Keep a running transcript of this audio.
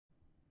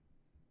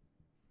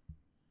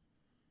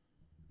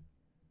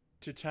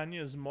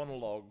Titania's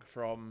Monologue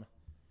from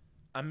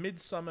A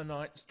Midsummer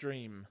Night's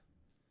Dream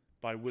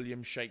by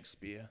William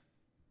Shakespeare.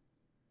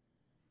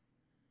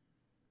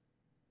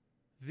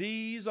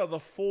 These are the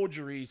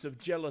forgeries of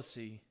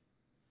jealousy,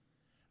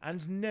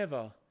 and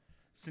never,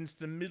 since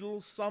the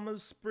middle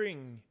summer's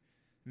spring,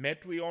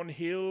 met we on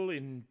hill,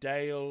 in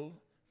dale,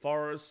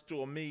 forest,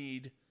 or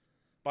mead,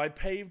 by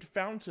paved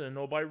fountain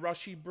or by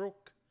rushy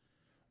brook,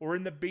 or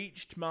in the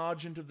beached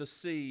margent of the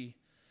sea,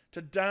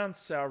 to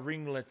dance our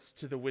ringlets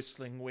to the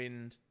whistling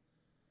wind.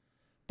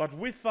 But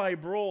with thy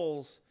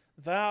brawls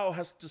thou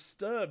hast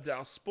disturbed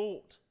our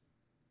sport.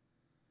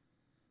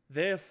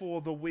 Therefore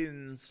the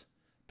winds,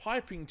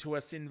 piping to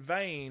us in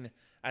vain,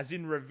 as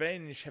in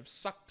revenge have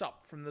sucked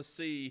up from the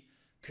sea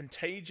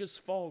contagious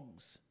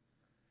fogs,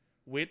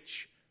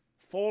 which,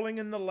 falling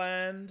in the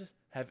land,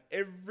 have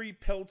every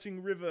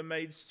pelting river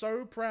made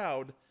so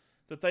proud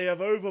that they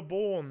have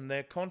overborne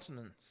their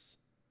continents.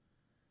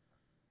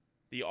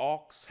 The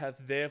ox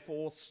hath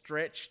therefore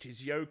stretched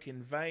his yoke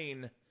in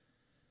vain,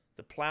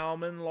 the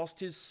ploughman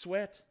lost his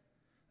sweat,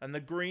 and the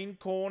green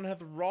corn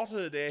hath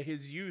rotted ere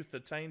his youth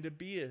attained a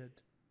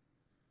beard.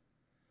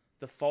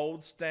 The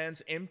fold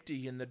stands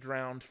empty in the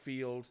drowned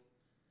field,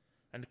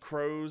 and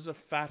crows are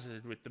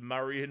fatted with the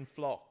murrian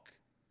flock.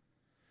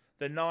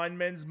 The nine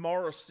men's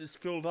morris is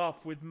filled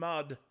up with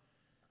mud,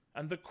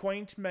 and the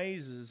quaint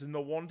mazes in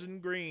the wanton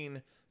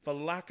green, for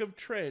lack of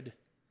tread,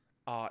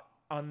 are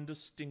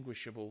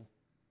undistinguishable.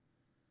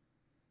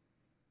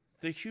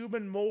 The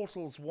human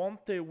mortals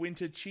want their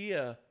winter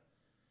cheer.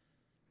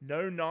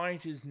 No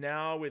night is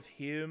now with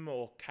hymn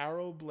or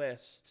carol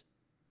blessed.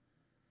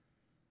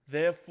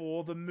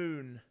 Therefore the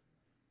moon,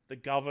 the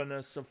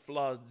governess of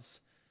floods,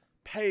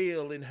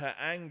 pale in her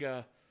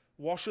anger,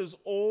 washes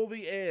all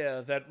the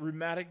air that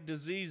rheumatic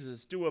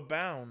diseases do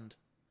abound.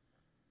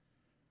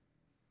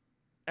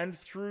 And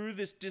through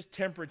this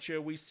distemperature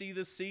we see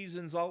the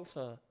seasons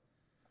alter.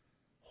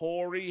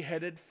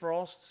 Hoary-headed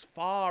frosts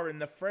far in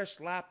the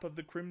fresh lap of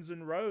the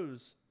crimson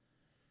rose,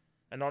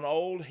 and on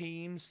old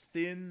Heme's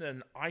thin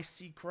and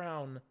icy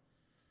crown,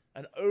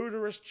 an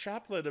odorous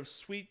chaplet of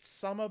sweet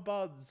summer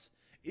buds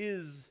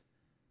is,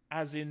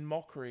 as in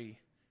mockery,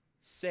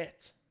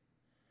 set.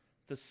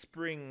 The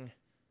spring,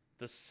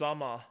 the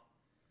summer,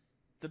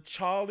 the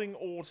childing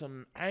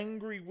autumn,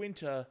 angry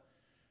winter,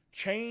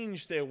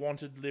 change their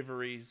wonted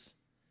liveries,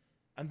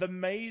 and the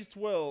mazed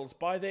world,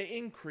 by their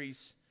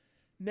increase,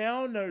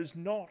 now knows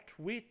not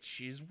which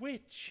is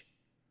which.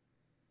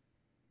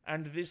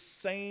 And this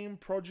same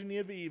progeny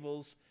of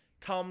evils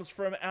comes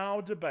from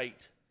our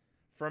debate,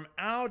 from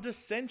our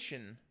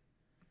dissension.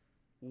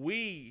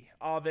 We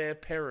are their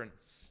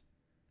parents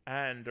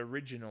and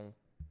original.